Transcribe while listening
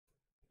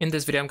In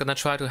this video I'm gonna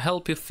try to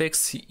help you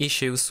fix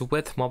issues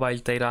with mobile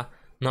data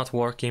not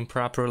working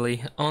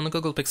properly on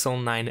Google Pixel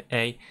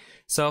 9a.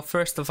 So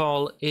first of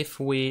all, if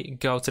we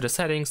go to the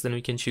settings, then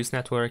we can choose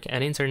network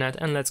and internet,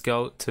 and let's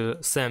go to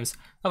SIMs.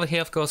 Over here,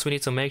 of course, we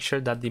need to make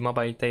sure that the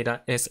mobile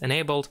data is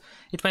enabled.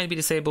 It might be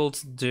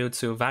disabled due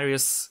to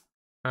various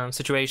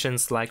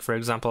situations, like for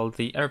example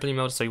the airplane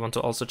mode, so you want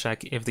to also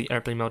check if the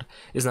airplane mode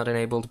is not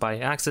enabled by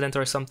accident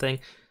or something.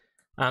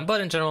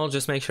 But in general,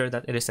 just make sure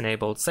that it is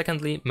enabled.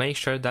 Secondly, make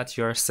sure that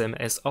your SIM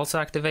is also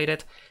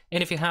activated.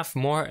 And if you have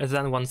more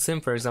than one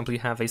SIM, for example, you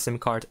have a SIM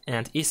card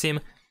and eSIM,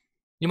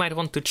 you might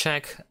want to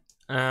check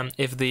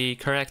if the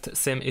correct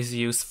SIM is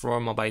used for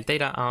mobile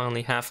data. I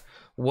only have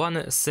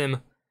one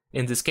SIM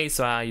in this case,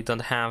 so I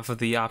don't have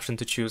the option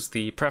to choose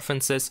the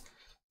preferences,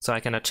 so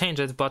I cannot change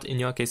it. But in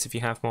your case, if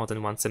you have more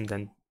than one SIM,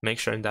 then make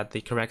sure that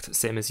the correct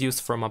SIM is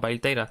used for mobile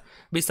data.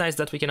 Besides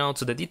that, we can go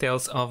to the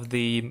details of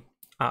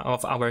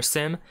our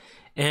SIM,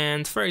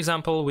 and for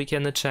example, we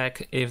can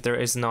check if there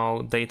is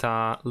no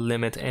data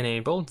limit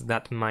enabled.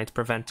 That might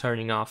prevent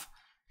turning off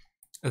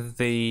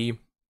the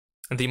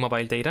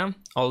mobile data,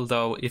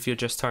 although if you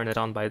just turn it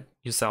on by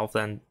yourself,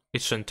 then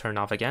it shouldn't turn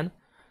off again.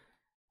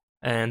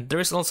 And there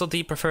is also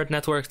the preferred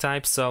network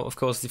type, so of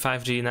course the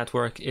 5G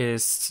network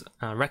is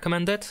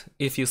recommended.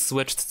 If you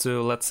switched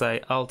to, let's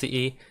say,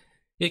 LTE,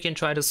 you can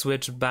try to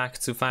switch back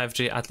to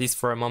 5G at least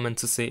for a moment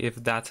to see if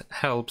that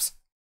helps.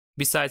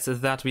 Besides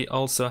that, we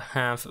also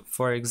have,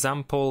 for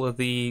example,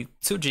 the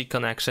 2G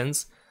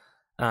connections.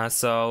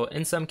 So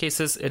in some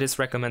cases, it is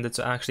recommended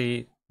to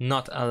actually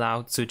not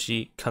allow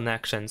 2G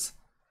connections.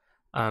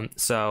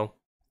 So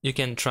you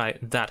can try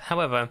that.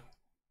 However,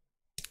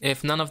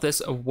 if none of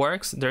this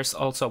works, there's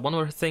also one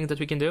more thing that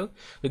we can do.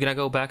 We're gonna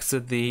go back to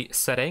the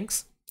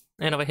settings,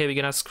 and over here we're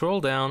gonna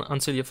scroll down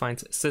until you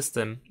find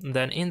system.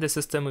 Then in the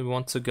system, we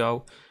want to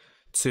go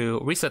to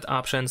reset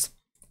options.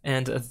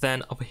 And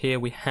then over here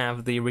we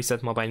have the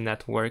reset mobile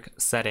network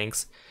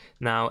settings.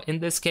 Now in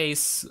this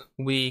case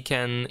we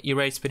can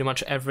erase pretty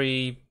much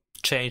every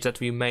change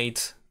that we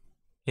made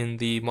in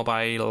the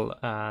mobile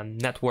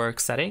network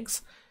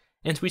settings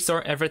and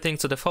restore everything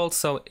to default,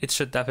 so it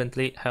should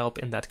definitely help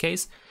in that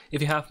case.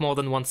 If you have more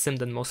than one SIM,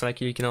 then most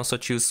likely you can also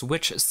choose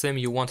which SIM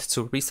you want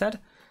to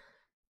reset,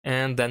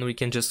 and then we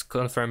can just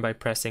confirm by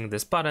pressing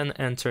this button,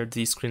 enter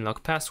the screen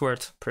lock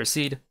password,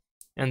 proceed,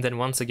 and then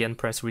once again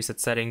press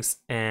reset settings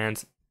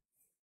and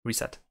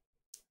reset.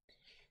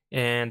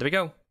 And there we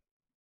go.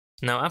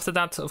 Now after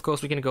that, of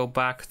course, we can go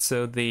back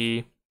to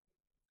the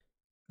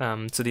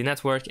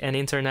network and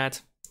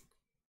internet.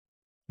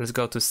 Let's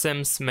go to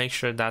SIMs, make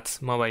sure that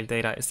mobile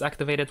data is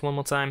activated one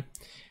more time,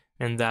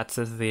 and that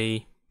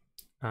the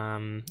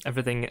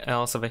everything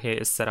else over here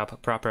is set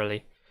up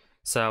properly.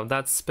 So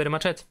that's pretty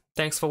much it.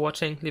 Thanks for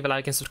watching, leave a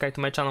like and subscribe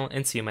to my channel,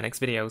 and see you in my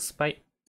next videos. Bye!